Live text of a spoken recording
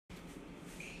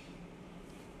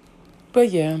But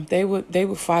yeah, they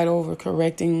would fight over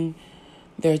correcting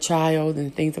their child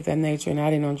and things of that nature, and I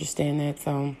didn't understand that.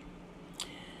 So,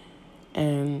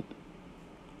 and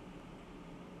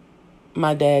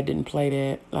my dad didn't play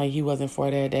that. Like, he wasn't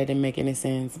for that. That didn't make any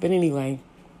sense. But anyway,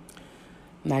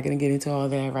 I'm not going to get into all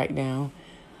that right now.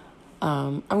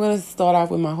 I'm going to start off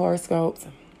with my horoscopes.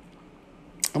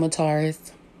 I'm a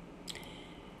Taurus,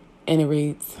 and it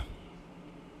reads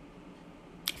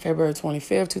February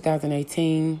 25th,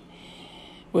 2018.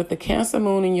 With the Cancer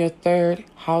moon in your third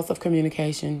house of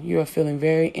communication, you are feeling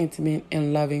very intimate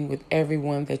and loving with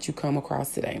everyone that you come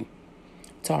across today.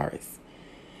 Taurus.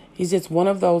 It's just one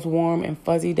of those warm and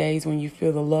fuzzy days when you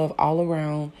feel the love all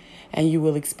around, and you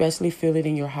will especially feel it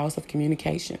in your house of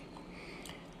communication.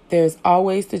 There's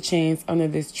always the chance under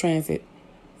this transit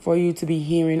for you to be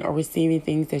hearing or receiving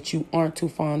things that you aren't too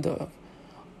fond of,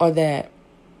 or that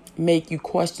make you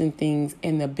question things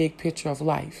in the big picture of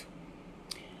life.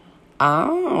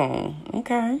 Oh,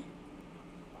 okay.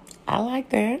 I like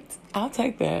that. I'll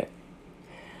take that.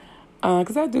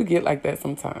 Because I do get like that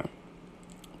sometimes.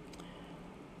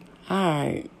 All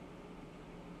right.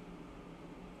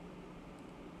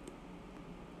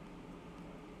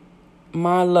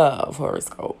 My love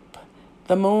horoscope.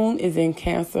 The moon is in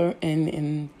Cancer and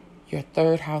in your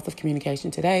third house of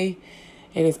communication today.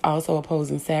 It is also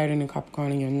opposing Saturn and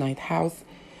Capricorn in your ninth house.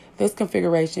 This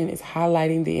configuration is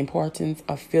highlighting the importance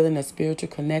of feeling a spiritual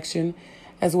connection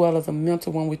as well as a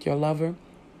mental one with your lover.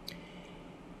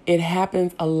 It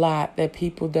happens a lot that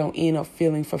people don't end up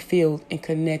feeling fulfilled and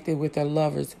connected with their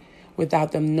lovers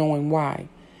without them knowing why.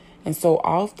 And so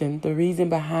often the reason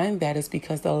behind that is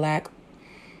because they lack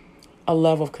a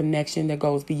love of connection that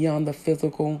goes beyond the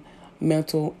physical,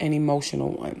 mental, and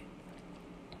emotional one.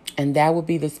 And that would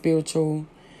be the spiritual,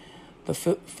 the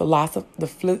philosophy, the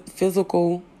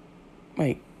physical.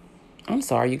 Wait, I'm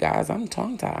sorry, you guys. I'm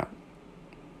tongue-tied.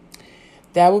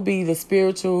 That would be the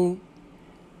spiritual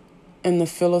and the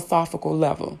philosophical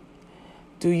level.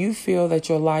 Do you feel that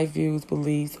your life views,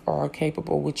 beliefs are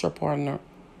capable with your partner,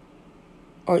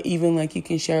 or even like you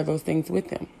can share those things with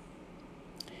them?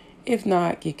 If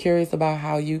not, get curious about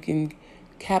how you can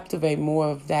captivate more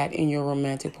of that in your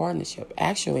romantic partnership.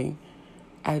 Actually,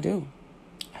 I do.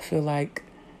 I feel like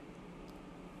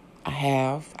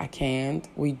I can,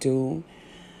 we do.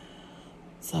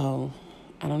 So,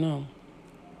 I don't know.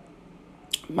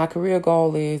 My career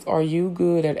goal is, are you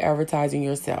good at advertising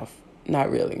yourself? Not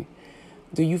really.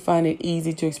 Do you find it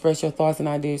easy to express your thoughts and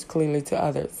ideas clearly to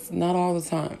others? Not all the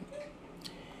time.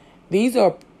 These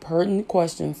are pertinent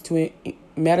questions to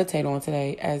meditate on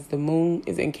today as the moon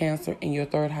is in Cancer in your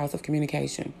third house of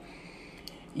communication.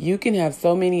 You can have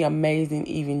so many amazing,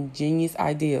 even genius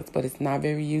ideas, but it's not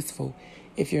very useful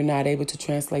if you're not able to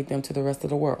translate them to the rest of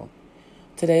the world.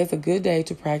 Today is a good day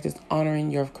to practice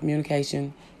honoring your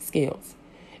communication skills.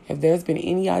 If there's been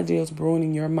any ideas brewing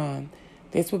in your mind,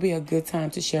 this would be a good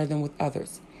time to share them with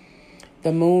others.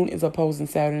 The moon is opposing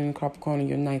Saturn and Capricorn in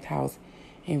your ninth house,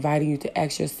 inviting you to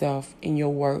ask yourself in your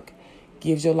work,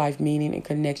 gives your life meaning, and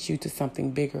connects you to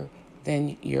something bigger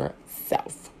than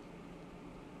yourself.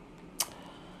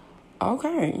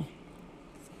 Okay.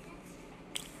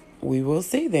 We will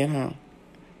see then, huh?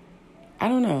 I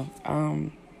don't know. I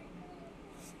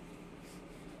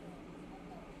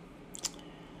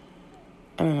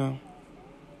don't know.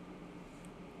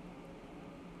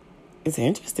 It's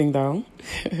interesting though.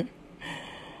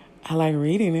 I like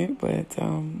reading it, but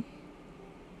so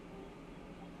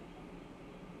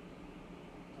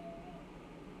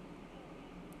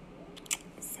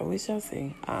we shall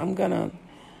see. I'm gonna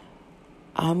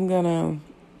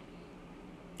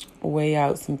weigh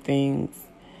out some things,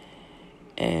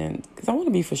 and because I want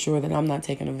to be for sure that I'm not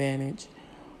taking advantage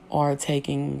or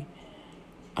taking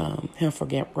him for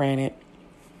granted.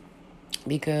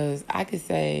 Because I could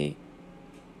say,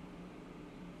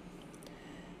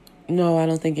 no, I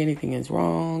don't think anything is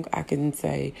wrong. I can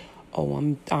say,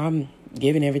 oh, I'm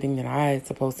giving everything that I'm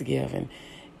supposed to give, and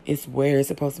it's where it's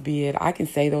supposed to be at. I can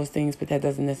say those things, but that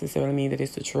doesn't necessarily mean that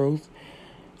it's the truth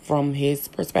from his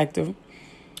perspective.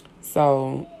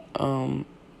 So,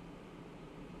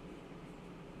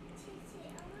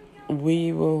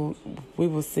 we will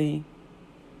see.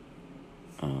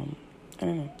 I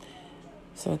don't know.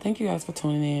 So thank you guys for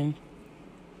tuning in.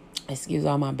 Excuse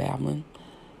all my babbling.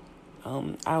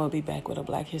 I will be back with a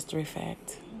Black History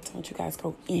fact. Don't you guys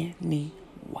go anywhere.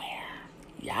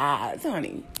 Yes,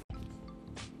 honey.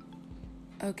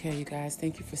 Okay, you guys,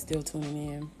 thank you for still tuning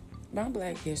in. My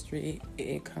Black History,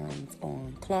 it comes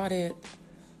on Claudette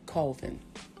Colvin.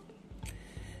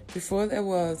 Before there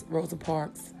was Rosa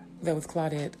Parks, there was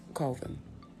Claudette Colvin.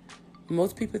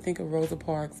 Most people think of Rosa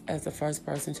Parks as the first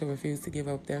person to refuse to give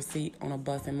up their seat on a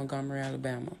bus in Montgomery,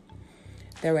 Alabama.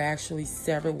 There were actually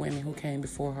several women who came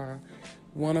before her,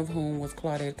 one of whom was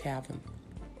Claudette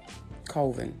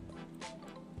Colvin.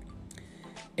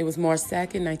 It was March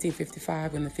 2nd,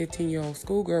 1955, when the 15-year-old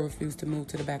schoolgirl refused to move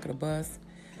to the back of the bus,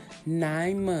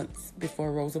 9 months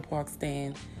before Rosa Parks'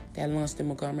 stand that launched the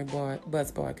Montgomery bus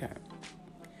boycott.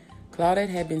 Claudette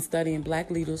had been studying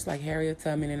black leaders like Harriet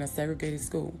Tubman in a segregated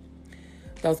school.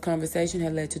 Those conversations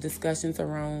had led to discussions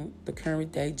around the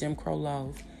current-day Jim Crow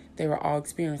laws they were all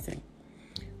experiencing.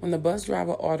 When the bus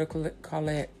driver ordered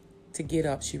Claudette to get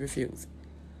up, she refused.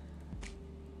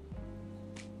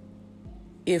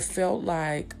 It felt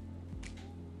like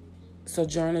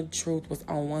Sojourner Truth was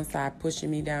on one side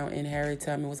pushing me down and Harriet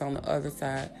Tubman was on the other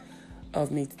side of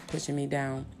me pushing me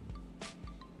down.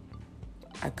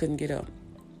 I couldn't get up.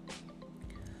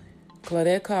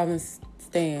 Claudette Colvin's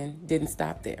stand didn't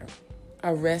stop there.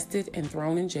 Arrested and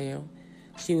thrown in jail,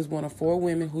 she was one of 4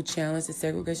 women who challenged the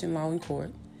segregation law in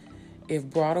court. If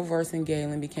Broadel v.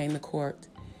 Galen became the court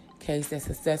case that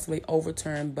successfully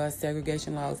overturned bus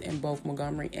segregation laws in both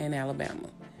Montgomery and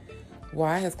Alabama.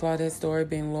 Why has Claudette's story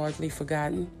been largely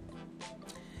forgotten?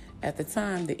 At the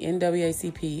time, the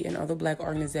NAACP and other black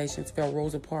organizations felt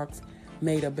Rosa Parks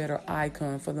made a better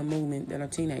icon for the movement than a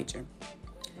teenager.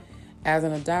 As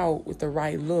an adult with the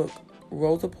right look,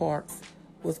 Rosa Parks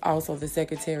was also the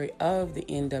secretary of the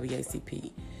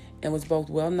NAACP and was both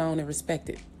well known and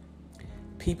respected.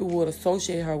 People would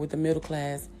associate her with the middle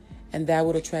class, and that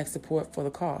would attract support for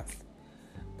the cause.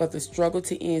 But the struggle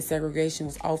to end segregation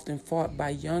was often fought by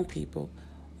young people,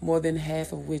 more than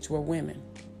half of which were women.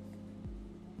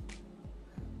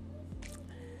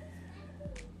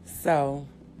 So,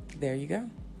 there you go.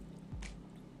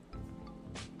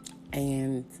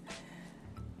 And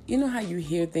you know how you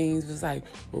hear things, it's like,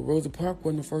 well, Rosa Parks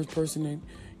wasn't the first person that,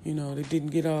 that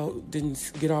didn't get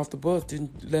off the bus,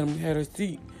 didn't let them have her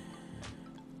seat.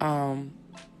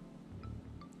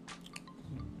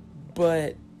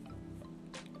 But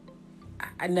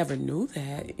I never knew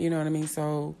that, you know what I mean?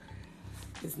 So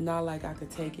it's not like I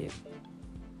could take it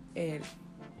at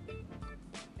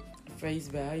face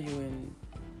value and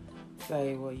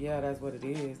say, well, yeah, that's what it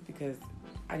is, because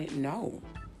I didn't know.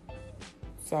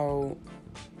 So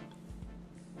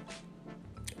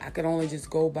I could only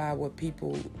just go by what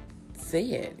people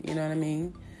said, you know what I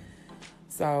mean?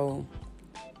 So,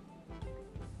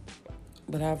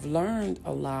 but I've learned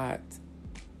a lot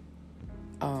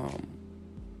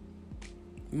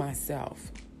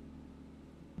myself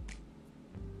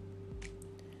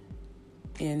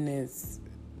in this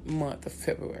month of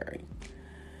February.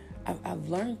 I've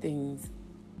learned things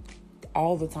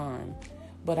all the time,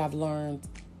 but I've learned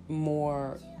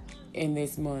more in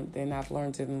this month than I've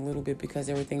learned in a little bit, because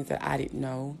there were things that I didn't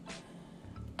know.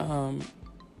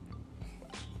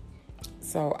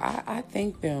 So I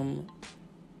thank them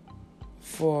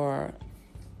for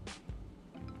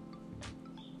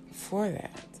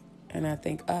that. And I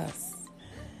thank us.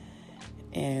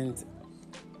 And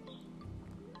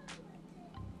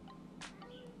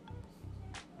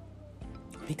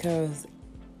because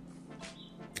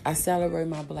I celebrate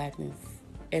my blackness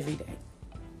every day,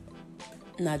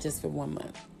 not just for 1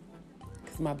 month,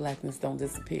 because my blackness don't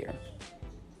disappear.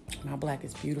 My black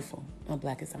is beautiful. My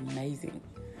black is amazing.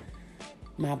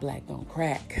 My black don't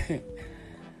crack.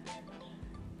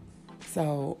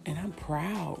 So, and I'm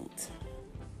proud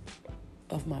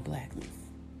of my blackness.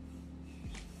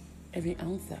 Every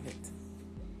ounce of it.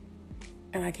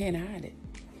 And I can't hide it.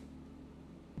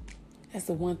 That's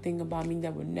the one thing about me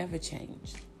that will never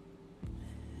change.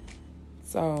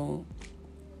 So,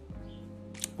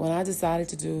 when I decided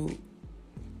to do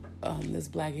this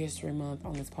Black History Month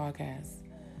on this podcast,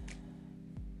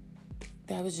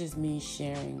 that was just me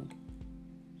sharing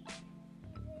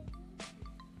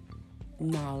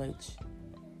knowledge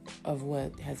of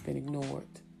what has been ignored.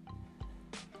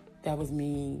 That was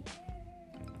me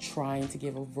trying to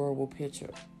give a verbal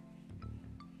picture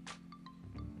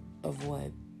of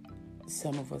what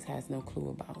some of us has no clue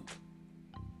about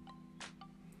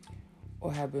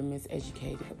or have been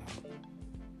miseducated about.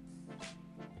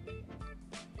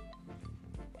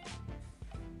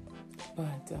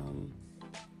 But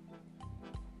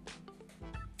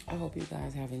I hope you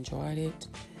guys have enjoyed it.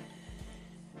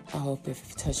 I hope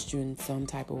it's touched you in some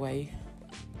type of way.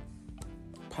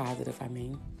 Positive, I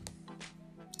mean.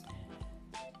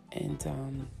 And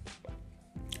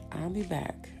I'll be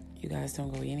back. You guys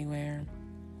don't go anywhere.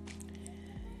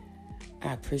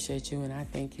 I appreciate you and I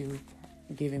thank you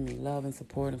for giving me love and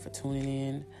support and for tuning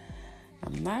in.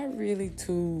 I'm not really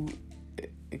too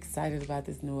excited about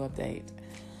this new update.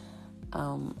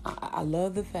 I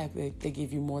love the fact that they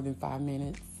give you more than 5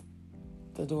 minutes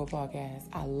to do a podcast.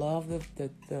 I love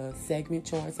the segment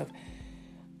choice of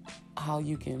how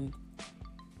you can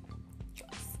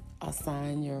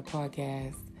assign your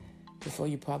podcast before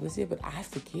you publish it, but I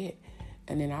forget.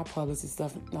 And then I publish the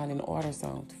stuff not in order,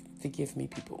 so forgive me,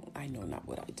 people. I know not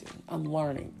what I do. I'm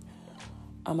learning.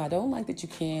 I don't like that you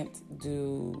can't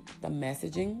do the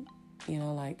messaging.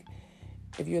 Like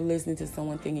if you're listening to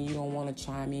someone thing and you don't want to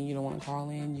chime in, you don't want to call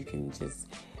in, you can just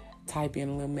type in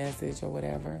a little message or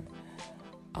whatever.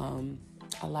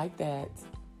 I like that.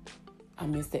 I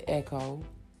miss the echo.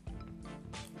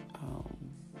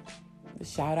 The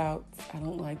shout outs. I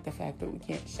don't like the fact that we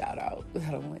can't shout out.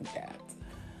 I don't like that.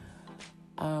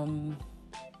 I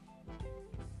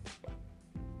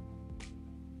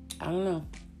don't know.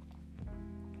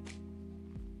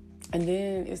 And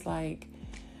then it's like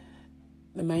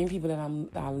the main people that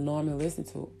I normally listen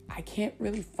to, I can't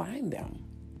really find them.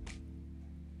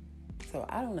 So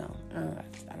I don't know. I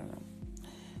don't know.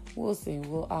 We'll see.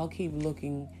 I'll keep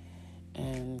looking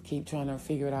and keep trying to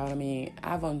figure it out. I mean,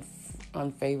 I've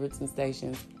unfavored some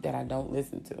stations that I don't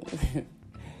listen to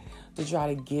to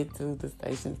try to get to the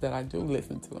stations that I do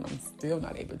listen to, and I'm still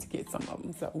not able to get some of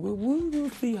them. So we'll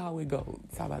see how it goes.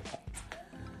 How about that?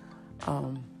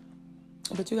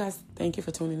 But you guys, thank you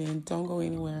for tuning in. Don't go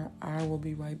anywhere. I will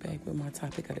be right back with my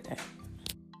topic of the day.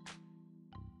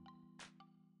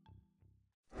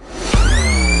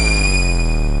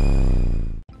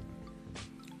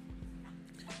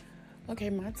 Okay,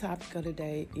 my topic of the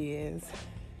day is,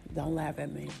 don't laugh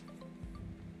at me,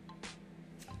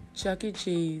 Chuck E.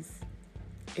 Cheese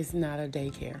is not a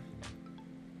daycare.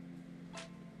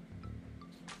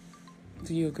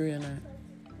 Do you agree or not?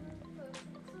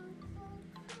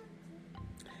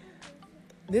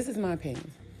 This is my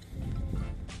opinion.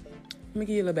 Let me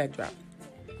give you a little backdrop.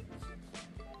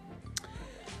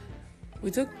 We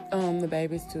took the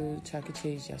babies to Chuck E.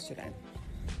 Cheese yesterday.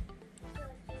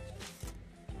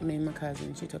 Me and my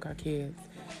cousin, she took our kids,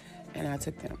 and I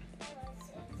took them.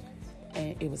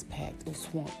 And it was packed. It was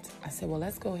swamped. I said, well,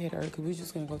 let's go ahead early because we were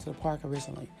just going to go to the park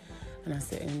originally. And I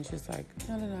said, and she's like,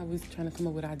 no. We was trying to come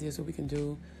up with ideas what we can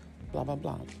do, blah, blah,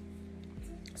 blah.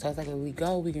 So I was like, if we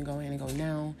can go in and go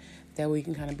now. That way we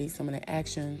can kind of beat some of the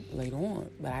action later on.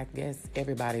 But I guess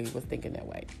everybody was thinking that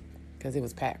way because it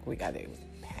was packed. We got there, it was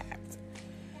packed.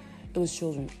 It was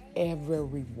children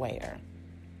everywhere.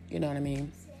 You know what I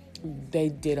mean? They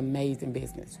did amazing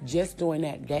business. Just during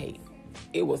that day,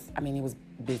 it was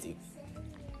busy.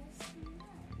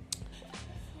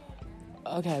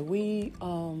 Okay, we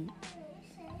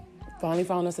finally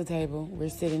found us a table. We're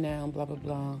sitting down, blah, blah,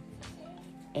 blah.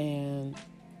 And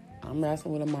I'm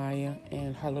wrestling with Amaya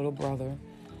and her little brother.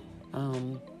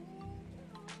 And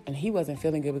he wasn't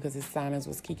feeling good because his sinus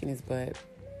was kicking his butt.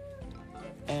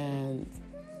 And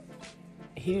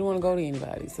he didn't want to go to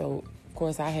anybody. So, of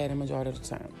course, I had him majority of the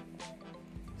time.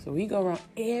 So we go around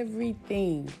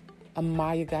everything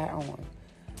Amaya got on.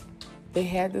 They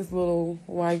had this little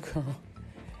white girl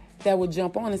that would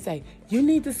jump on and say, you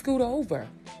need to scoot over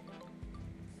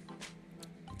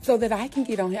so that I can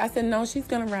get on here. I said, no, she's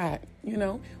going to ride.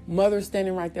 Mother's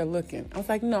standing right there looking. I was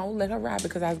like, no, let her ride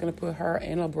because I was going to put her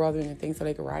and her brother in the thing so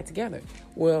they could ride together.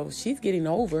 Well, she's getting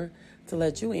over to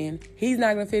let you in. He's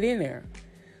not going to fit in there.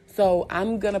 So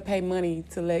I'm going to pay money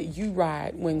to let you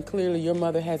ride when clearly your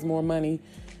mother has more money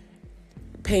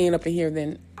paying up in here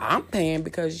than I'm paying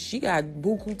because she got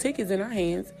buku tickets in her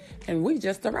hands and we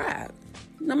just arrived.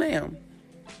 No, ma'am.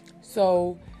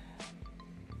 So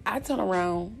I turn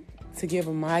around to give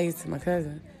Amaya to my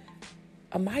cousin.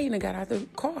 Amaya got out the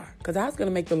car because I was going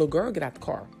to make the little girl get out the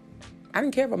car. I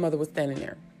didn't care if her mother was standing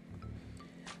there.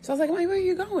 So I was like, where are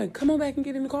you going? Come on back and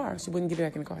get in the car. She wouldn't get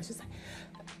back in the car. She's like,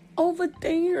 over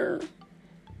there.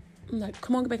 I'm like,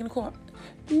 come on, get back in the car.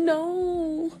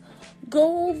 No,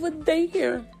 go over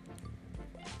there.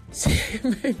 She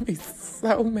made me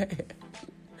so mad.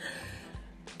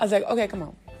 I was like, okay, come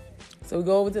on. So we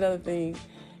go over to the other thing,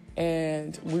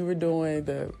 and we were doing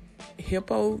the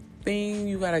hippo thing.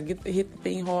 You gotta hit the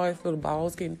thing hard so the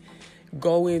balls can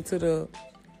go into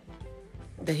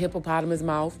the hippopotamus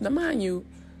mouth. Now, mind you,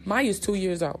 Maya's 2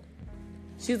 years old.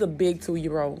 She's a big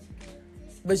 2-year-old.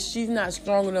 But she's not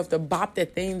strong enough to bop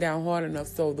that thing down hard enough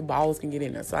so the balls can get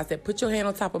in there. So I said, put your hand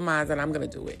on top of mine and I'm going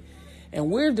to do it. And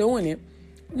we're doing it.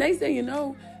 Next thing you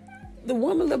know, the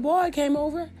boy came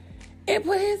over and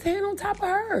put his hand on top of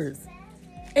hers.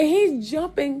 And he's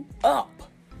jumping up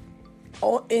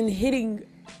and hitting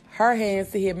her hands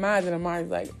to hit mine. And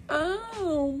mine's like,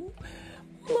 oh,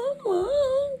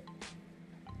 Mama.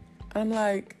 I'm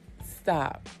like,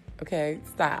 stop. Okay,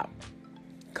 stop.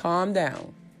 Calm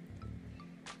down.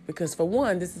 Because for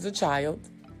one, this is a child.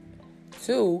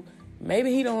 Two,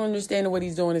 maybe he don't understand that what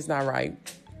he's doing is not right.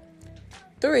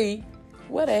 Three,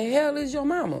 where the hell is your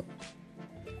mama?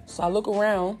 So I look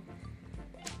around.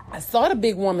 I saw the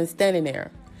big woman standing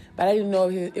there, but I didn't know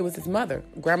it was his mother,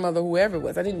 grandmother, whoever it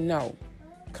was. I didn't know.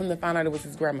 Come to find out it was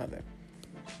his grandmother.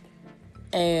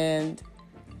 And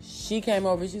she came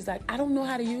over. She was like, I don't know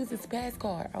how to use this pass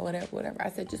card or whatever. I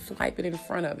said, just swipe it in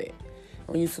front of it.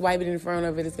 When you swipe it in front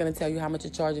of it, it's going to tell you how much you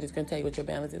charge it. It's going to tell you what your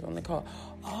balance is on the card.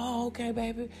 Oh, okay,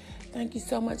 baby. Thank you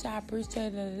so much. I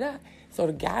appreciate it. So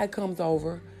the guy comes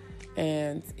over,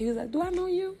 and he was like, do I know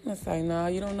you? And I was like, no,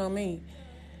 you don't know me.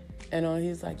 And he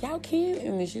was like, y'all can?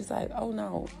 And then she's like, oh,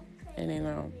 no. And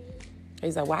then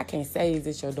he's like, well, I can't say is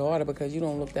this your daughter because you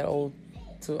don't look that old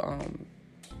to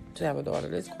have a daughter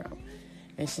this grown.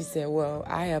 And she said, well,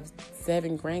 I have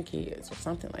 7 grandkids or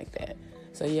something like that.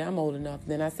 So, yeah, I'm old enough.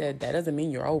 Then I said, that doesn't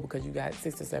mean you're old because you got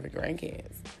 6 or 7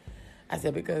 grandkids. I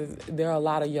said, because there are a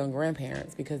lot of young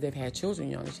grandparents because they've had children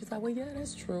young. And she's like, well, yeah,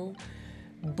 that's true.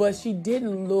 But she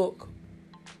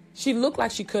looked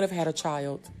like she could have had a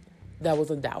child that was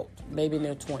adult, maybe in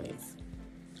their 20s.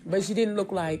 But she didn't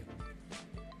look like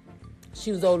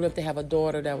she was old enough to have a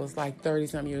daughter that was like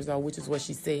 30-something years old, which is what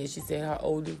she said. She said her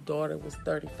oldest daughter was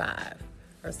 35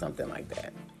 or something like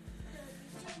that.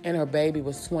 And her baby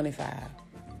was 25.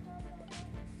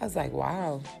 I was like,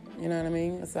 wow. You know what I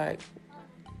mean? It's like,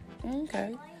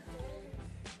 okay.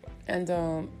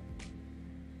 And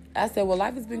I said, well,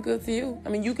 life has been good to you. I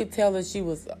mean, you could tell that she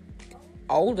was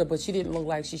older, but she didn't look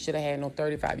like she should have had no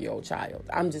 35-year-old child.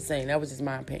 I'm just saying, that was just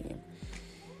my opinion.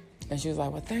 And she was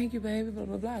like, well, thank you, baby, blah,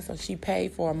 blah, blah. So she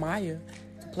paid for Amaya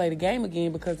to play the game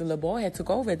again because the little boy had took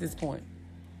over at this point.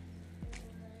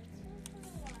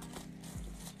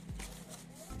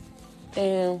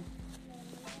 And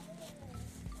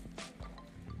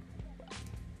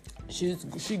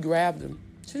she grabbed him.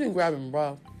 She didn't grab him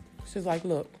rough. She's like,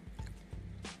 look,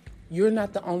 you're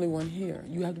not the only one here.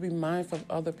 You have to be mindful of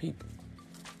other people.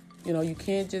 You know, you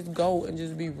can't just go and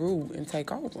just be rude and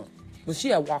take over. But she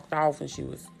had walked off and she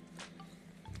was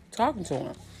talking to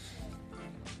him.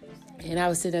 And I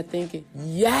was sitting there thinking,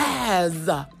 yes!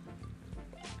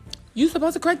 You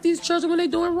supposed to correct these children when they're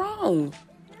doing wrong.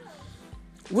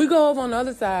 We go over on the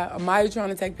other side. Amaya trying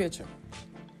to take a picture.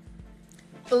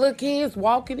 The little kids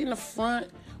walking in the front.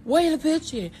 Where the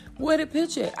picture? Where the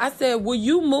picture? I said, will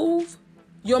you move?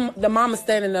 The mama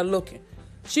standing there looking.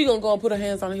 She gonna go and put her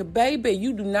hands on her hip. Baby,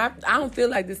 you do not. I don't feel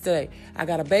like this today. I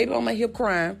got a baby on my hip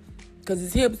crying because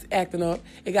his hip's acting up.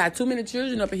 It got too many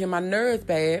children up in here. My nerves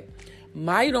bad.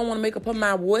 Maya don't want to make up her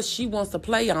mind what she wants to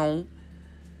play on.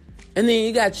 And then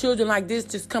you got children like this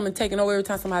just coming taking over every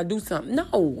time somebody do something.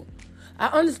 No. I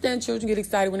understand children get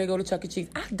excited when they go to Chuck E. Cheese.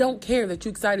 I don't care that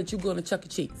you're excited that you're going to Chuck E.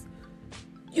 Cheese.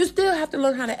 You still have to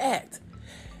learn how to act.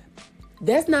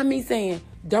 That's not me saying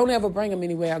don't ever bring them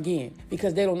anywhere again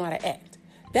because they don't know how to act.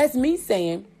 That's me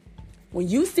saying when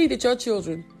you see that your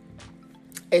children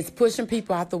is pushing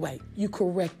people out the way, you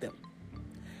correct them.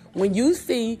 When you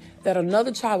see that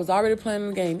another child was already playing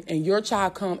the game and your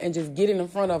child come and just get in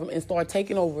front of them and start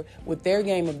taking over with their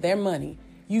game of their money,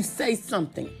 you say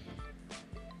something.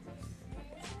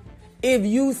 If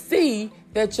you see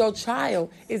that your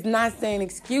child is not saying,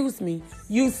 excuse me,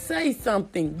 you say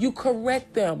something. You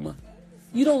correct them.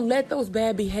 You don't let those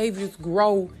bad behaviors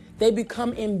grow. They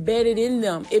become embedded in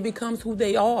them. It becomes who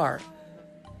they are.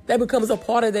 That becomes a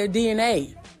part of their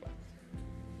DNA.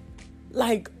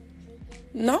 Like,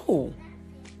 no.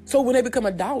 So when they become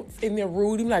adults and they're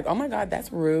rude, you're like, oh my God,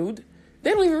 that's rude.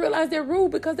 They don't even realize they're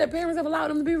rude because their parents have allowed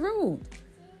them to be rude.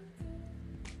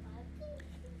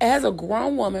 As a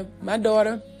grown woman, my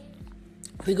daughter,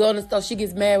 we go in the store, she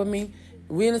gets mad with me.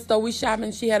 We in the store, we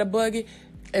shopping, she had a buggy,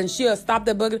 and she'll stop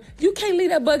that buggy. You can't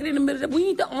leave that buggy in the middle. We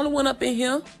ain't the only one up in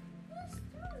here.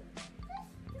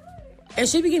 And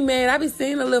she be getting mad. I be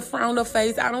seeing a little frown on her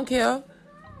face. I don't care.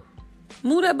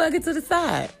 Move that buggy to the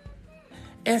side.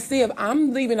 And see if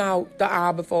I'm leaving out the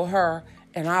aisle before her,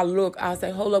 and I look, I'll say,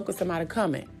 hold up, because somebody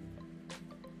coming.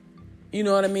 You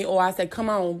know what I mean? Or I say, come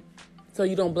on, so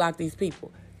you don't block these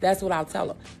people. That's what I'll tell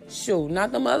her. Shoot,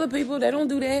 not them other people. They don't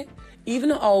do that. Even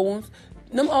the old ones.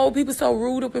 Them old people so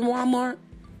rude up in Walmart.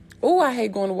 Oh, I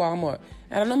hate going to Walmart.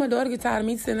 And I know my daughter gets tired of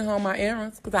me sending her on my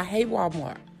errands because I hate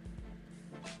Walmart.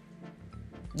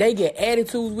 They get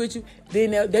attitudes with you.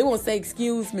 Then they won't say,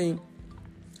 excuse me.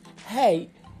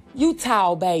 Hey, you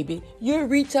tall, baby. You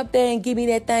reach up there and give me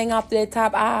that thing off that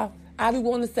top aisle. I be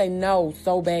wanting to say no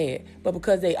so bad. But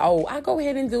because they old, I go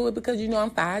ahead and do it because, you know, I'm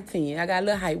 5'10". I got a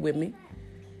little height with me.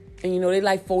 And, you know, they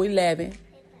like 4'11".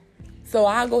 So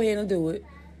I'll go ahead and do it.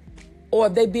 Or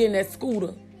if they be in that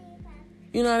scooter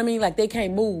You know what I mean? Like they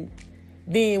can't move.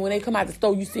 Then when they come out the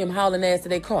store, you see them hauling ass to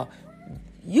their car.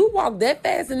 You walk that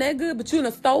fast and that good, but you in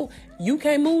the store, you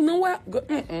can't move nowhere?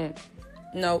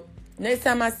 No. Next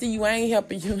time I see you, I ain't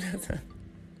helping you.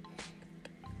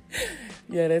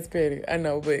 Yeah, that's petty. I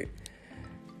know, but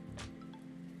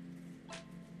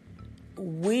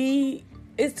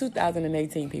it's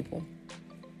 2018, people.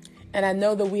 And I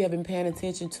know that we have been paying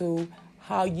attention to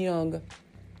how young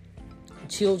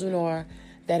children are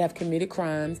that have committed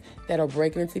crimes, that are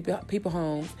breaking into people's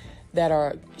homes, that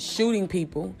are shooting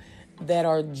people, that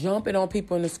are jumping on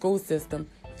people in the school system.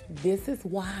 This is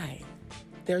why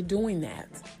they're doing that.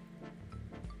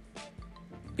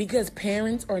 Because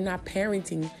parents are not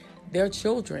parenting their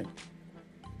children.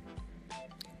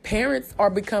 Parents are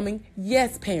becoming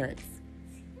yes parents.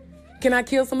 Can I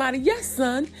kill somebody? Yes,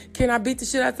 son. Can I beat the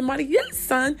shit out of somebody? Yes,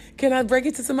 son. Can I break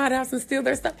into somebody's house and steal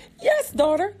their stuff? Yes,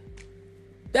 daughter.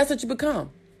 That's what you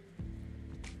become.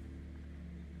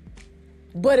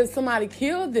 But if somebody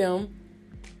killed them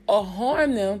or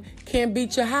harmed them, can't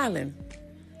beat your hollering.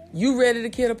 You ready to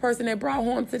kill the person that brought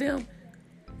harm to them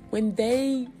when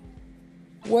they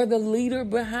were the leader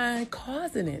behind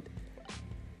causing it.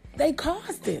 They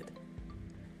caused it.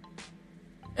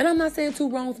 And I'm not saying two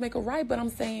wrongs make a right, but I'm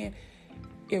saying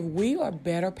if we are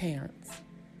better parents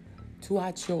to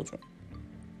our children,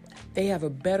 they have a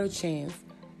better chance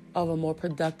of a more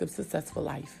productive, successful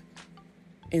life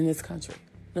in this country,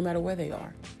 no matter where they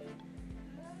are.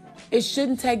 It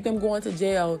shouldn't take them going to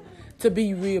jail to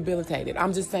be rehabilitated.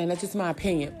 I'm just saying, that's just my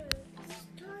opinion.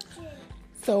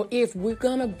 So if we're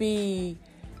going to be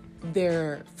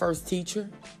their first teacher,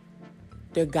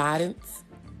 their guidance,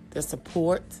 their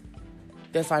support,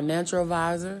 their financial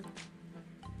advisor,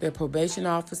 their probation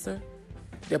officer,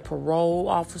 their parole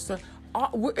officer,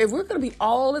 if we're going to be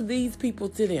all of these people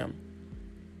to them,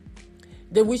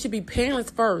 then we should be parents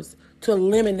first to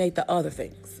eliminate the other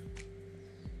things.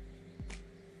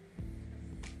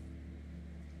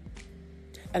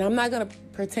 And I'm not going to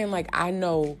pretend like I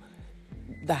know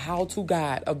the how-to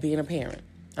guide of being a parent.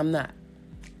 I'm not.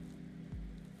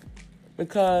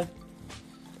 Because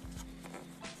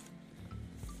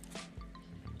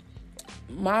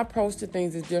my approach to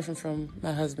things is different from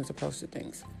my husband's approach to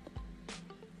things.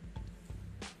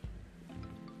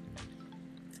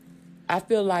 I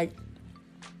feel like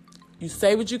you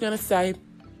say what you're going to say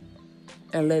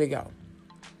and let it go.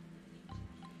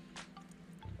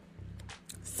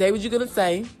 Say what you're going to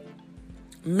say,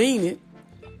 mean it,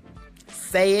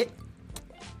 say it,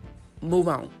 move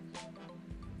on.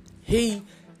 He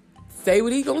say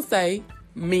what he going to say,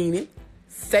 mean it,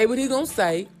 say what he going to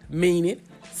say, mean it,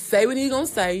 say what he going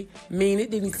to say, mean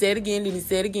it, then he say it again, then he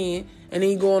say it again, and then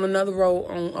he go on another road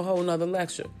on a whole nother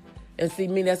lecture. And see,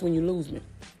 me, that's when you lose me.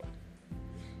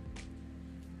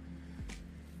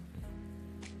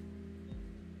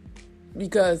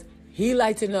 Because he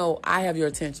like to know I have your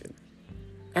attention.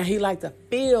 And he like to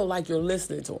feel like you're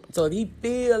listening to him. So if he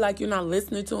feel like you're not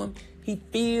listening to him, he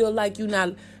feel like you're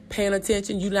not paying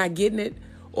attention, you're not getting it,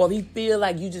 or if he feel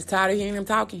like you just tired of hearing him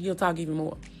talking, he'll talk even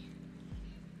more.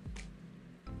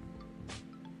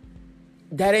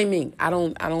 That ain't me. I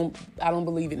don't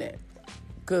believe in that.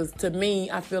 Because to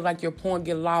me, I feel like your point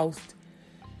get lost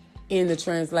in the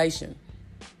translation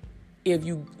if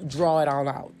you draw it all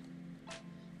out.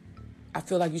 I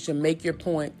feel like you should make your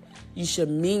point. You should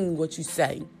mean what you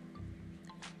say.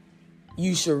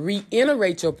 You should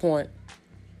reiterate your point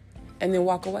and then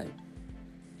walk away.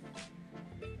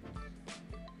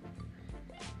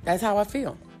 That's how I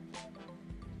feel.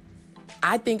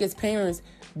 I think as parents,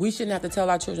 we shouldn't have to tell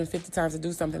our children 50 times to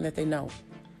do something that they know.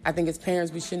 I think as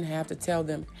parents, we shouldn't have to tell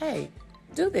them, hey,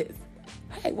 do this.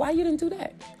 Hey, why you didn't do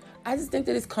that? I just think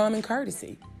that it's common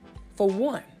courtesy, for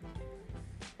one.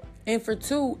 And for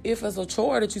two, if it's a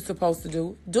chore that you're supposed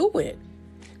to do it.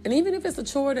 And even if it's a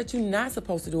chore that you're not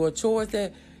supposed to do, or chores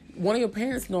that one of your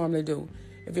parents normally do.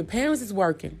 If your parents is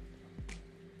working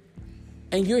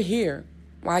and you're here,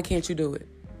 why can't you do it?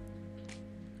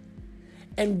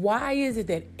 And why is it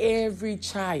that every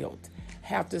child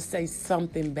have to say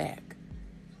something back?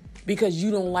 Because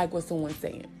you don't like what someone's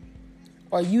saying.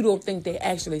 Or you don't think they're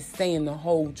actually saying the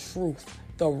whole truth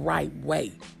the right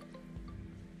way.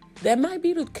 That might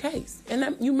be the case. And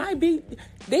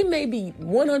they may be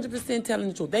 100% telling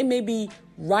the truth. They may be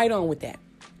right on with that.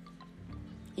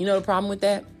 You know the problem with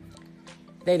that?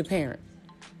 They the parent.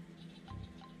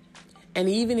 And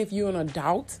even if you're an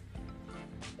adult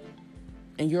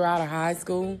and you're out of high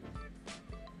school,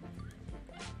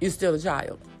 you're still a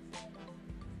child.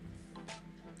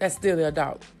 That's still the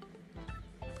adult.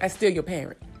 That's still your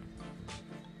parent.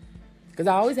 Because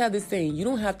I always have this saying, you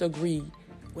don't have to agree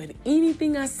with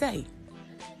anything I say.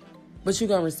 But you're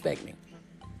going to respect me.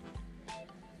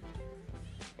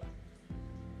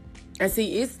 And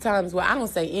see, it's times where I don't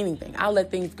say anything. I'll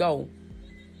let things go.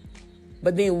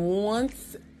 But then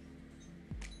once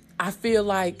I feel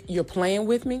like you're playing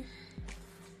with me,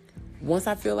 once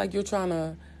I feel like you're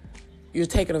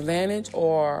taking advantage,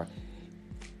 or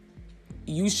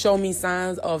you show me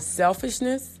signs of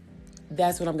selfishness,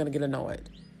 that's when I'm going to get annoyed.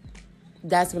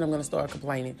 That's when I'm going to start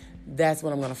complaining. That's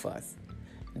when I'm going to fuss.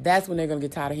 That's when they're going to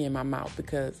get tired of hearing my mouth,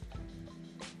 because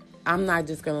I'm not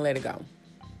just going to let it go.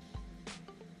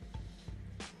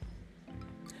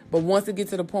 But once it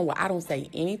gets to the point where I don't say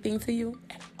anything to you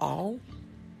at all,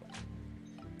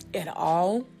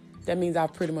 that means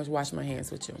I've pretty much washed my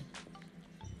hands with you.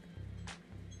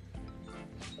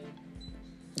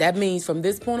 That means from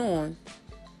this point on,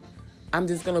 I'm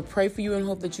just going to pray for you and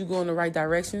hope that you go in the right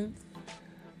direction.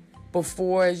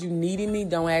 Before, as you needing me,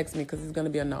 don't ask me, because it's going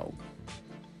to be a no.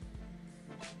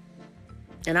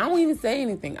 And I don't even say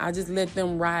anything. I just let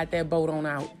them ride that boat on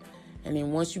out. And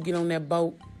then once you get on that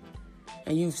boat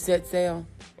and you've set sail,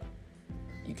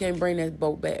 you can't bring that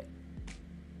boat back.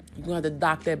 You're going to have to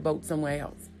dock that boat somewhere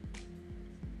else.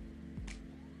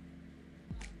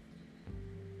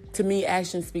 To me,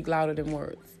 actions speak louder than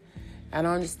words. And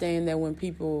I understand that when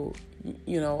people,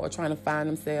 are trying to find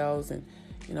themselves, and,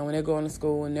 when they're going to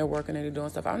school and they're working and they're doing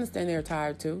stuff, I understand they're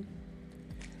tired too.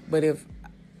 But if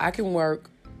I can work,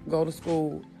 go to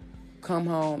school, come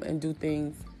home and do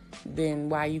things, then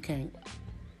why you can't?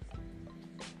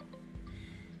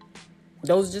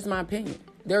 Those are just my opinion.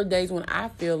 There are days when I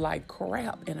feel like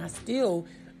crap and I still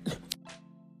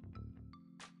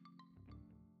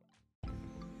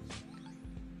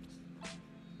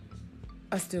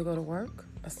go to work.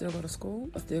 I still go to school.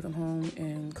 I still come home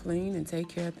and clean and take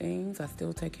care of things. I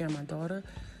still take care of my daughter.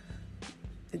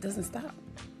 It doesn't stop.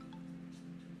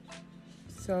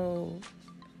 So,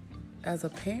 as a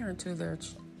parent to their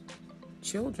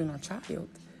children or child,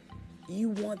 you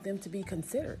want them to be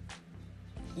considered.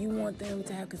 You want them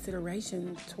to have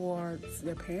consideration towards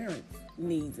their parents'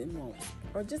 needs and wants,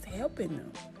 or just helping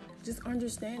them. Just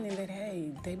understanding that,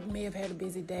 hey, they may have had a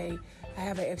busy day. I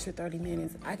have an extra 30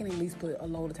 minutes. I can at least put a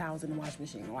load of towels in the washing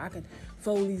machine, or I can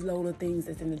fold these load of things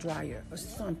that's in the dryer or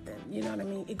something. You know what I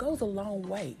mean? It goes a long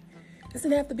way. It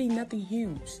doesn't have to be nothing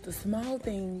huge. The small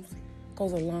things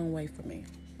goes a long way for me,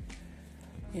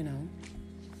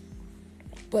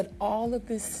 But all of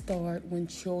this starts when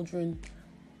children,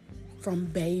 from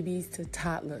babies to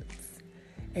toddlers,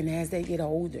 and as they get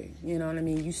older,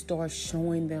 you start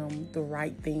showing them the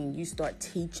right thing. You start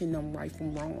teaching them right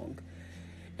from wrong.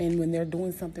 And when they're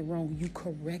doing something wrong, you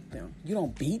correct them. You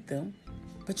don't beat them,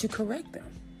 but you correct them.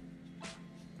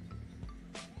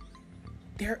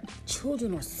 Their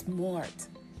children are smart.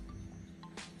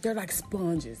 They're like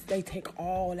sponges. They take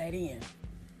all that in.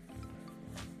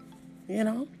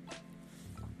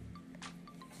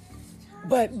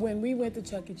 But when we went to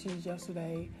Chuck E. Cheese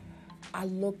yesterday, I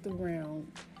looked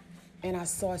around and I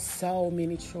saw so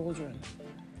many children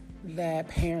that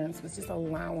parents was just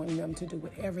allowing them to do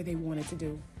whatever they wanted to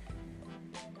do.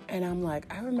 And I'm like,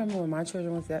 I remember when my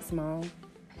children was that small,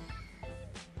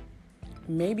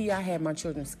 maybe I had my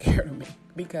children scared of me,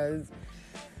 because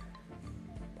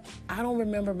I don't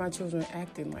remember my children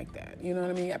acting like that. You know what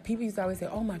I mean? People used to always say,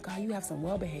 oh my God, you have some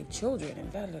well-behaved children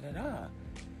and da-da-da-da-da.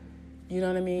 You know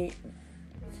what I mean?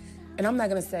 And I'm not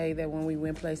going to say that when we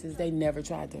went places, they never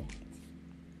tried to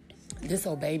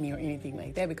disobey me or anything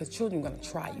like that, because children are going to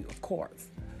try you, of course.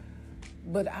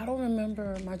 But I don't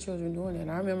remember my children doing it.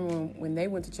 And I remember when they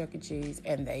went to Chuck E. Cheese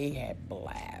and they had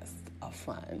blast of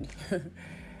fun.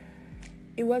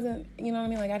 It wasn't, you know what I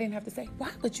mean? Like, I didn't have to say, why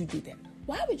would you do that?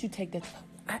 Why would you take that?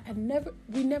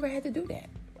 We never had to do that.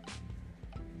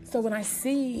 So when I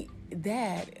see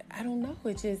that, I don't know,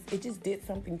 it just did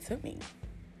something to me.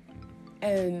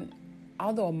 And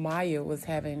although Maya was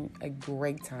having a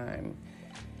great time,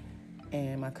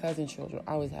 and my cousin children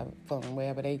always have fun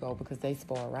wherever they go because they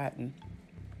spoil rotten,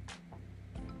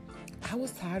 I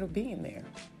was tired of being there.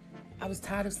 I was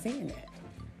tired of seeing that.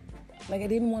 Like, I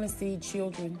didn't want to see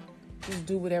children just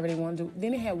do whatever they want to do.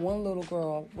 Then they had one little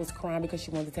girl was crying because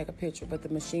she wanted to take a picture, but the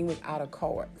machine was out of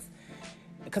cards.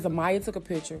 Because Amaya took a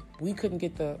picture, we couldn't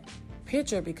get the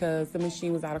picture because the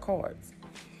machine was out of cards.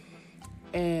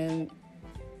 And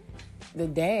the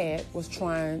dad was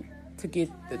trying to get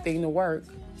the thing to work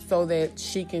so that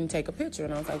she can take a picture.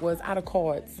 And I was like, well, it's out of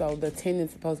cards, so the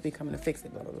attendant's supposed to be coming to fix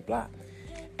it, blah, blah, blah, blah.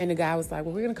 And the guy was like,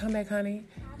 well, we're going to come back, honey.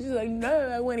 She's like, no,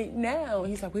 I want it now.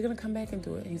 He's like, we're going to come back and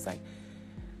do it. And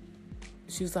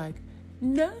she was like,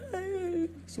 no.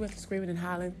 She went screaming and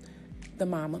hollering. The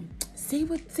mama, see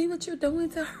what you're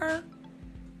doing to her?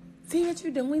 see what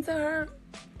you're doing to her?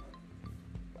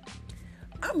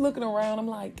 I'm looking around. I'm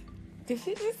like, did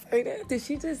she just say that? Did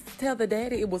she just tell the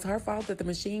daddy it was her fault that the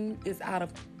machine is out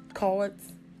of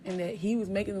cards and that he was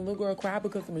making the little girl cry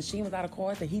because the machine was out of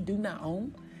cards that he do not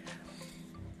own?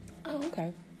 Oh,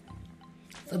 okay.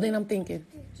 So then I'm thinking,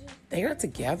 they are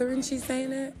together and she's saying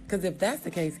that? Because if that's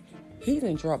the case, he's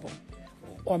in trouble.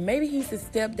 Or maybe he's his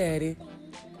stepdaddy,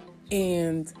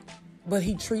 but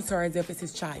he treats her as if it's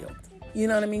his child. You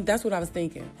know what I mean? That's what I was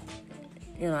thinking.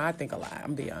 You know, I think a lot.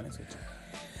 I'm going to be honest with you.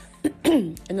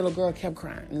 And the little girl kept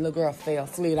crying. And the little girl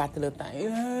slid out the little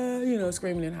thing,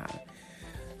 screaming and hollering.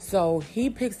 So he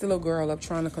picks the little girl up,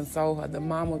 trying to console her. The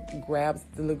mama grabs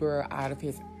the little girl out of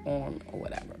his arm or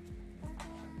whatever.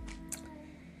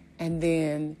 And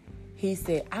then he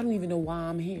said, I don't even know why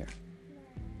I'm here.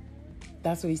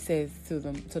 That's what he says to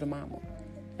the mama.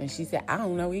 And she said, I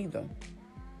don't know either.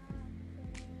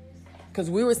 Because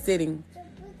we were sitting,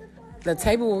 the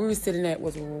table where we were sitting at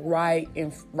was right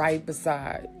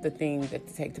beside the thing that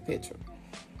to take the picture.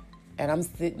 And I'm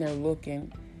sitting there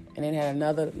looking, and then had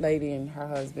another lady and her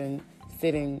husband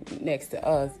sitting next to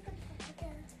us.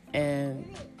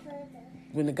 And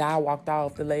when the guy walked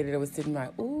off, the lady that was sitting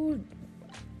like, ooh,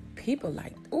 people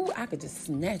like, ooh, I could just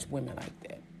snatch women like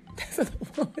that. That's what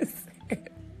the woman said.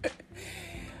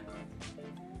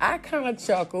 I kind of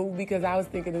chuckled because I was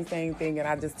thinking the same thing, and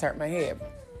I just turned my head.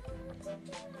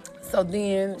 So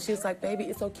then she was like, baby,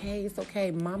 it's okay. It's okay.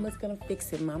 Mama's going to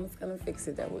fix it. Mama's going to fix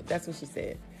it. That's what she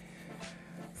said.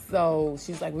 So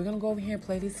she's like, we're going to go over here and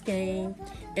play this game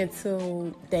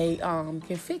until they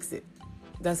can fix it.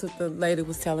 That's what the lady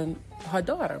was telling her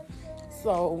daughter.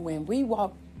 So when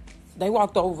they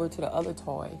walked over to the other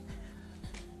toy.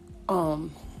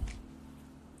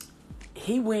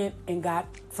 He went and got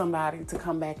somebody to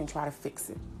come back and try to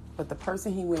fix it. But the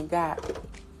person he went and got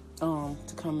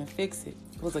to come and fix it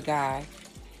was a guy.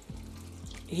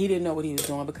 He didn't know what he was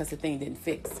doing because the thing didn't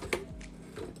fix.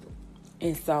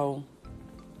 And so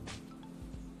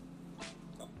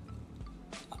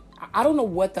I don't know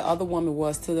what the other woman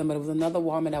was to them, but it was another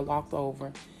woman that walked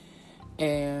over,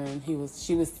 and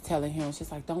she was telling him,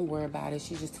 she's like, don't worry about it.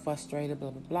 She's just frustrated, blah,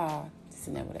 blah, blah, this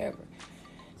and that, whatever.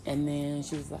 And then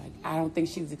she was like, I don't think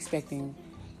she was expecting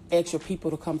extra people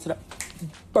to come to the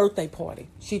birthday party.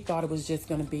 She thought it was just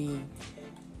going to be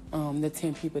the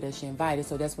 10 people that she invited.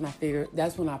 So that's when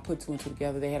I put two and two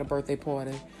together. They had a birthday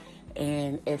party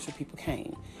and extra people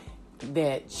came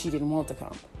that she didn't want to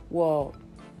come. Well,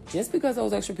 just because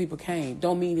those extra people came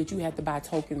don't mean that you have to buy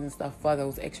tokens and stuff for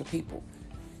those extra people.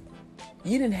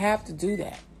 You didn't have to do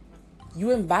that. You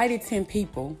invited 10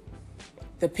 people.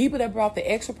 The people that brought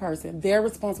the extra person, they're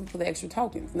responsible for the extra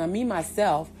tokens. Now, me,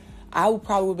 myself, I would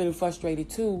probably have been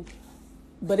frustrated too.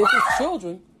 But if it's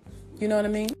children, you know what I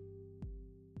mean?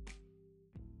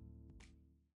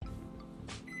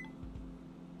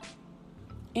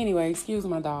 Anyway, excuse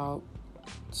my dog.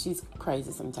 She's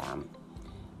crazy sometimes.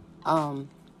 I'm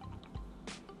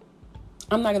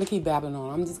not going to keep babbling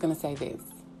on. I'm just going to say this.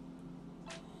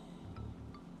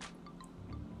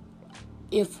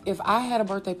 If I had a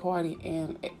birthday party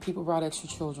and people brought extra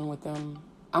children with them,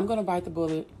 I'm going to bite the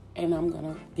bullet and I'm going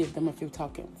to give them a few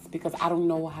tokens because I don't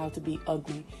know how to be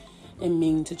ugly and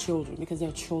mean to children because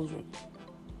they're children.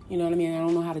 You know what I mean? I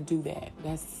don't know how to do that.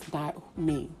 That's not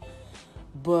me.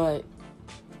 But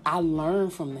I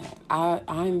learned from that.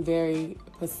 I'm very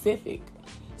Pacific.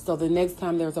 So the next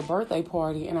time there's a birthday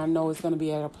party and I know it's going to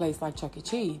be at a place like Chuck E.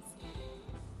 Cheese,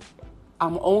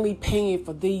 I'm only paying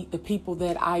for the people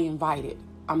that I invited.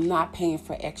 I'm not paying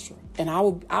for extra. And I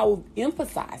will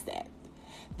emphasize that.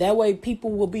 That way people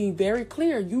will be very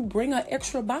clear. You bring an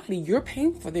extra body, you're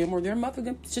paying for them or their mother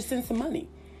can just send some money.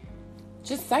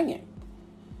 Just saying.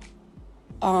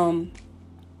 But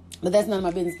that's none of my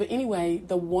business. But anyway,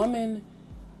 the woman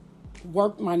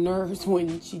worked my nerves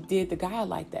when she did the guy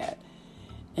like that.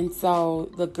 And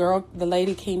so the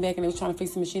lady came back and they was trying to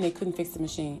fix the machine. They couldn't fix the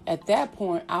machine. At that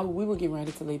point, we were getting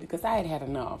ready to leave because I had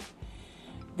enough.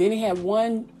 Then he had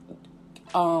one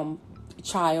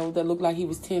child that looked like he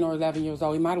was 10 or 11 years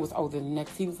old. He might have was older than the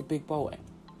next. He was a big boy.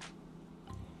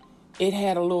 It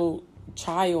had a little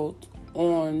child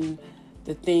on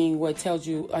the thing where it tells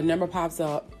you a number pops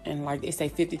up and like it say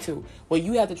 52. Well,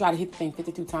 you have to try to hit the thing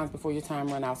 52 times before your time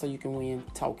run out so you can win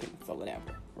tokens or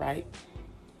whatever, right?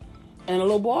 And a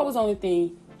little boy was on the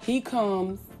thing. He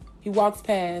comes, he walks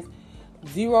past,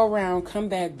 zero round, come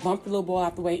back, bump the little boy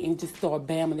out the way, and just start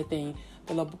bamming the thing.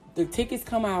 The tickets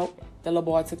come out. The little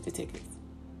boy took the tickets.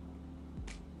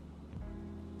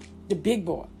 The big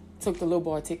boy took the little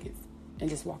boy tickets and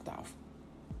just walked off.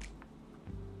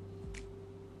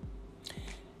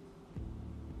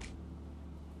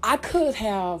 I could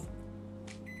have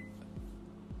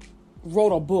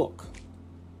wrote a book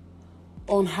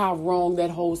on how wrong that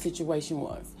whole situation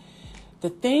was.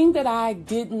 The thing that I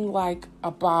don't like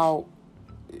about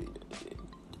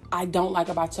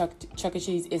Chuck E.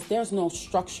 Cheese is there's no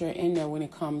structure in there when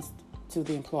it comes to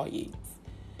the employees.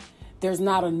 There's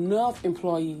not enough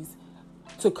employees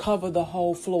to cover the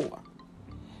whole floor.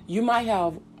 You might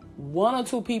have one or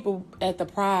two people at the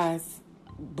prize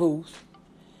booth.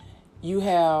 You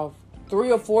have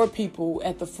 3 or 4 people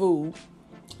at the food.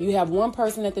 You have one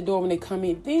person at the door when they come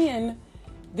in. Then,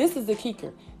 this is the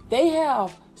kicker. They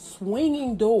have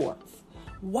swinging doors.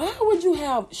 Why would you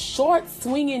have short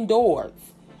swinging doors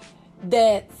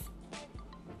that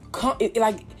it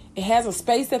has a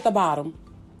space at the bottom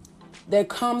that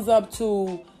comes up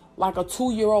to like a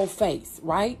 2-year-old face,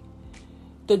 right?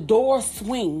 The door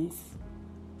swings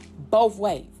both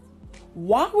ways.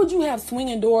 Why would you have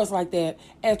swinging doors like that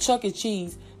at Chuck E.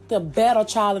 Cheese to bat a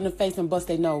child in the face and bust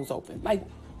their nose open? Like,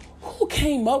 who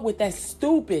came up with that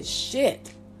stupid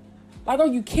shit? Like, are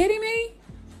you kidding me?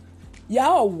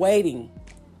 Y'all are waiting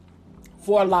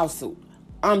for a lawsuit.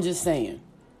 I'm just saying.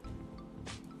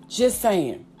 Just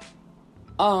saying.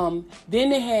 Then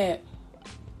they had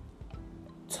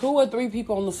 2 or 3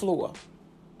 people on the floor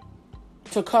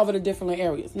to cover the different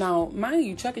areas. Now, mind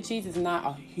you, Chuck E. Cheese is not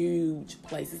a huge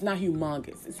place. It's not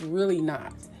humongous. It's really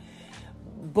not.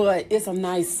 But it's a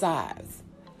nice size,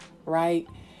 right?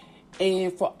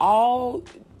 And for all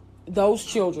those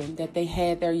children that they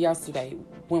had there yesterday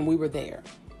when we were there,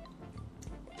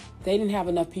 they didn't have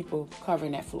enough people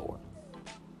covering that floor.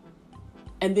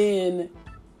 And then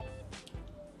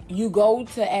you go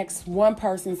to ask one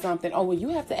person something. Oh, well, you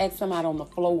have to ask somebody on the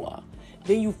floor.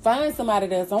 Then you find somebody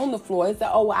that's on the floor. It's like,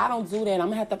 oh, I don't do that.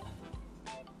 I'm going to have to.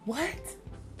 What?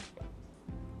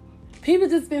 People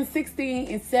just spend $60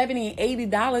 and $70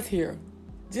 and $80 here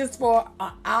just for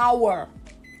an hour.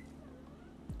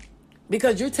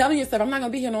 Because you're telling yourself, I'm not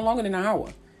going to be here no longer than an hour.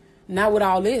 Not with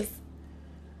all this.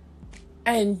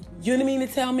 And you know what I mean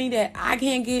to tell me that I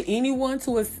can't get anyone to,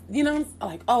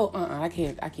 like, oh, I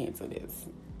can't do this.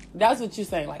 That's what you're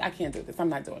saying. Like, I can't do this. I'm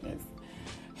not doing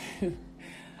this.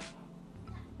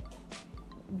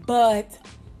 But,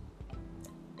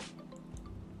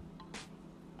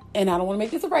 and I don't want to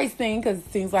make this a race thing because it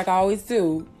seems like I always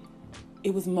do.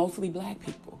 It was mostly black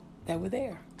people that were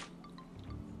there.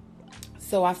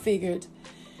 So I figured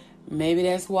maybe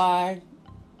that's why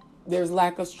there's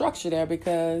lack of structure there,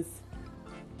 because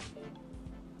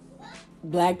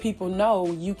black people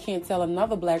know you can't tell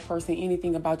another black person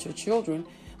anything about your children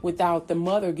without the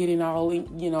mother getting all,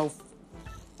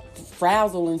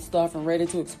 frazzled and stuff and ready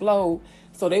to explode.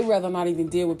 So they rather not even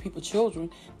deal with people's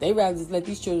children. They rather just let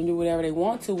these children do whatever they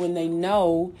want to when they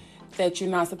know that you're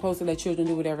not supposed to let children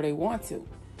do whatever they want to.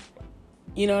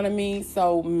 You know what I mean?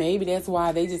 So maybe that's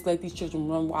why they just let these children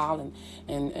run wild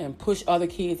and push other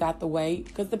kids out the way,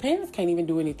 because the parents can't even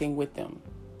do anything with them.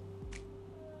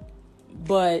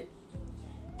 But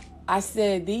I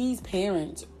said these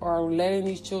parents are letting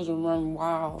these children run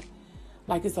wild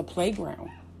like it's a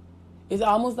playground. It's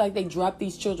almost like they drop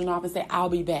these children off and say, I'll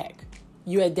be back.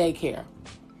 You at daycare.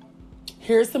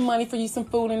 Here's some money for you, some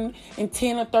food and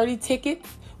 10 or 30 tickets.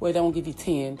 Well, they don't give you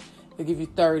 10. They give you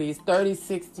 30. It's 30,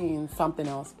 60, and something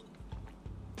else.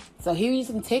 So here you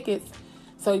some tickets,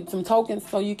 so some tokens,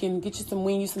 so you can get you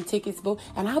win you some tickets,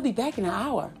 and I'll be back in an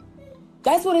hour.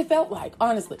 That's what it felt like,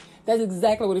 honestly. That's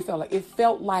exactly what it felt like. It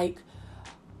felt like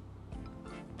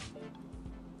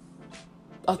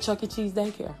a Chuck E. Cheese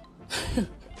daycare.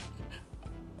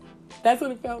 That's what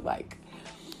it felt like.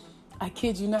 I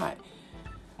kid you not.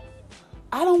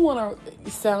 I don't want to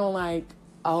sound like,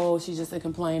 oh, she's just a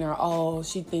complainer. Oh,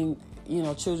 she think,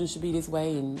 children should be this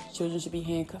way and children should be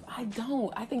handcuffed. I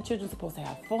don't. I think children are supposed to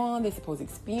have fun. They're supposed to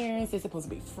experience. They're supposed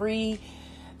to be free.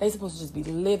 They're supposed to just be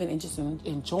living and just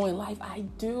enjoying life. I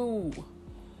do.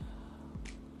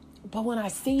 But when I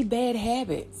see bad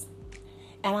habits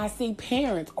and I see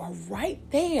parents are right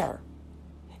there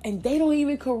and they don't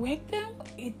even correct them,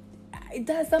 it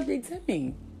does something to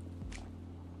me.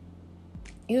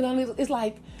 It's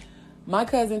like my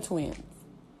cousin twins.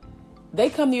 They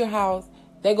come to your house,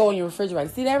 they go in your refrigerator.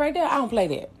 See that right there? I don't play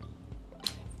that.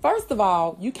 First of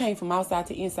all, you came from outside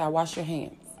to inside. Wash your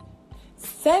hands.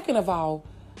 Second of all,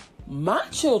 my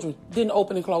children didn't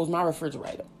open and close my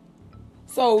refrigerator.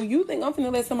 So you think I'm going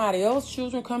to let somebody else's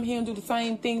children come here and do the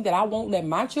same thing that I won't let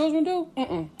my children do?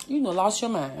 You lost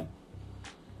your mind.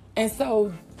 And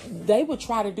so they would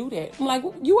try to do that. I'm like,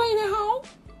 you ain't at home.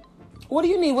 What do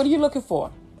you need? What are you looking for?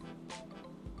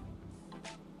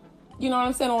 You know what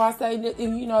I'm saying? Or I say,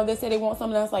 they say they want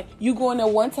something else. Like, you go in there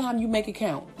one time, you make it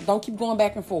count. Don't keep going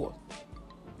back and forth.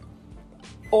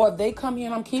 Or if they come here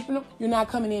and I'm keeping them, you're not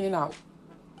coming in and out.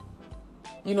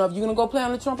 If you're going to go play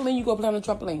on the trampoline, you go play on the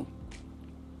trampoline.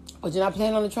 But you're not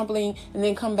playing on the trampoline and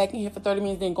then come back in here for 30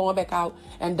 minutes, then going back out.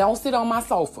 And don't sit on my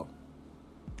sofa.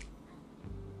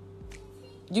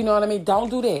 You know what I mean? Don't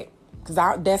do that. Because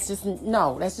that's just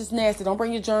nasty. Don't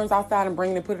bring your germs outside and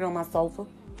bring it and put it on my sofa.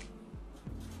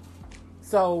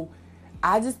 So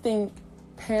I just think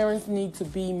parents need to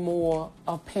be more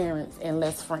of parents and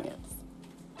less friends.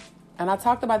 And I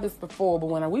talked about this before, but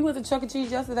when we went to Chuck E. Cheese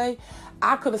yesterday,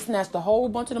 I could have snatched a whole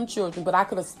bunch of them children, but I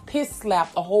could have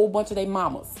piss-slapped a whole bunch of their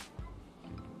mamas.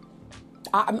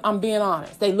 I'm being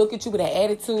honest. They look at you with that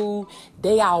attitude.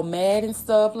 They all mad and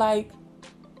stuff. Like,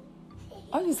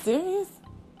 are you serious?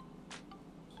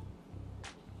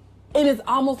 And it's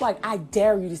almost like I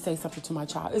dare you to say something to my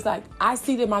child. It's like, I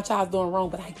see that my child's doing wrong,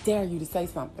 but I dare you to say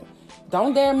something.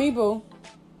 Don't dare me, boo.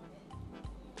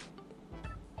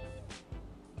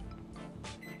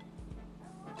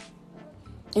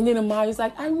 And then Amaya's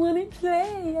like, I want to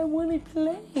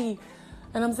play.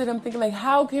 And I'm thinking, like,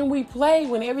 how can we play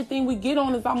when everything we get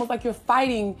on is almost like you're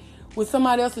fighting with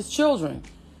somebody else's children?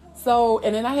 So,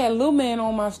 and then I had a little man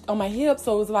on my hip,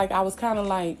 so it was like I was kind of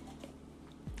like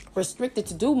restricted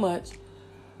to do much.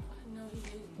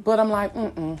 But I'm like,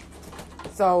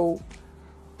 So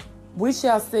we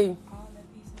shall see.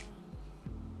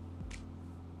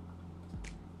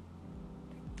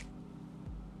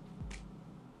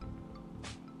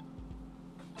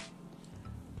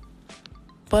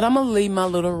 But I'm going to leave my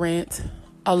little rant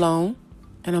alone,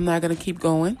 and I'm not going to keep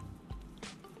going.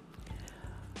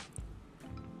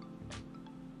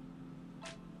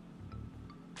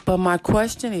 But my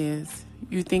question is,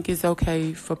 you think it's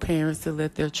okay for parents to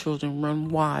let their children run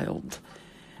wild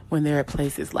when they're at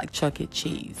places like Chuck E.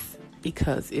 Cheese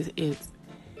because it is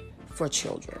for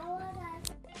children?